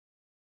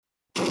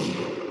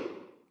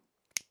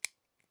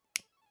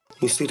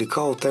You see, the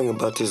cold thing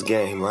about this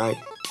game, right?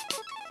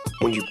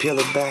 When you peel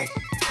it back,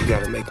 you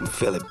gotta make them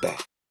feel it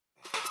back.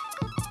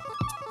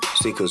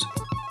 See, cause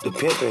the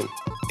pimping,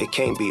 it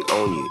can't be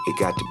on you, it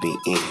got to be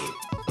in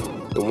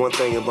you. The one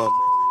thing about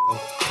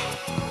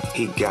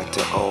he got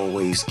to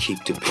always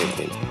keep the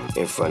pimping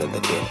in front of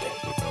the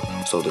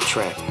pimping. So the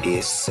track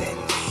is set.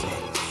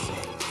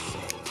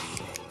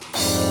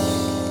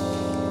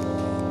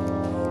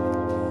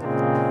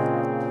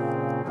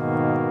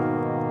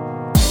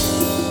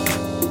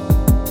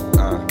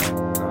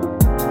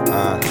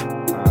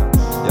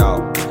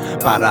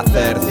 Para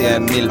hacer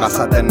 100.000 vas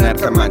a tener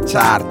que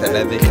mancharte,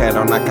 le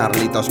dijeron a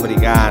Carlitos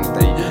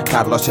Brigante. Y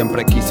Carlos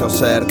siempre quiso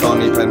ser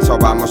Tony, pensó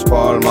vamos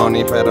por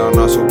money, pero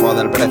no supo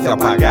del precio a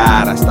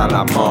pagar hasta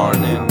la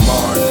morning.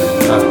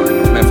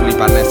 Me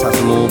flipan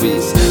esas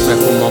movies, me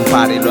fumo un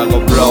par y luego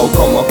blow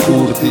como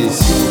Curtis.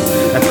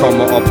 Es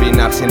como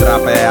opinar sin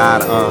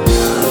rapear.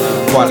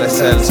 ¿Cuál es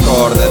el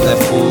score de The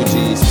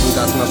Fujis?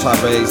 Putas no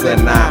sabéis de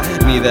nada,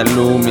 ni de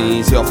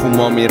Loomis. Yo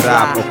fumo mi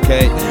rap,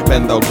 ok,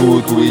 vendo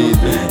good weed.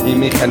 Y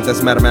mi gente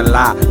es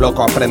Mermelada,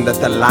 loco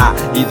apréndetela.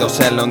 Y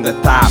dosel on the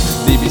tap,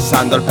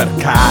 divisando el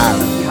percal.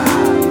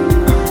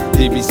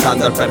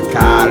 Divisando el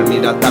percal,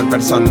 mira tal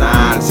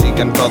personal,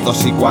 siguen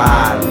todos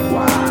igual.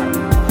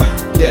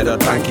 Quiero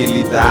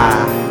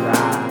tranquilidad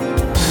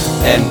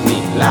en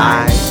mi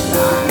life.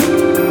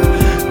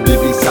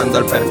 Divisando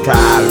el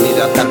percal,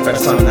 mírate al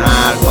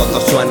personal,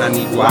 todos suenan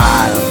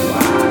igual.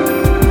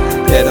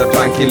 Quiero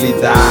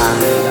tranquilidad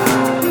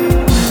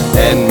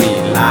en mi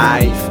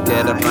life,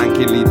 quiero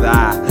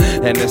tranquilidad.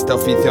 En este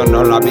oficio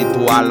no lo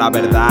habitual, la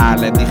verdad.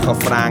 Le dijo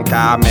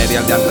Franca a Mary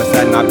el día antes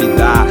de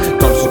Navidad,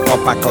 con su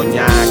copa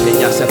coñac, que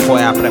ya se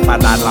fue a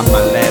preparar las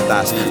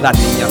maletas. Las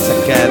niñas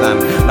se quedan,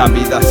 la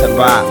vida se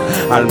va,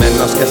 al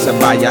menos que se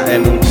vaya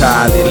en un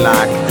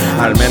Cadillac,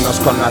 al menos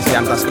con las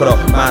llantas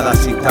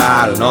cromadas y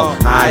tal. No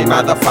hay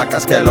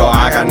motherfuckers que lo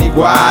hagan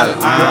igual.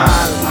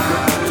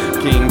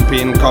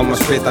 Kingpin como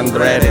Spit and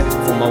Ready,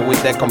 fumo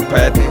with the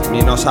competi,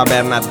 mi no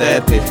saber nada de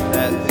ti.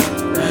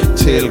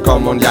 Chill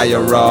como un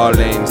yayo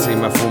rolling, si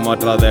me fumo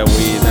otro de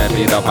weed me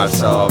viro pa'l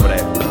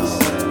sobre.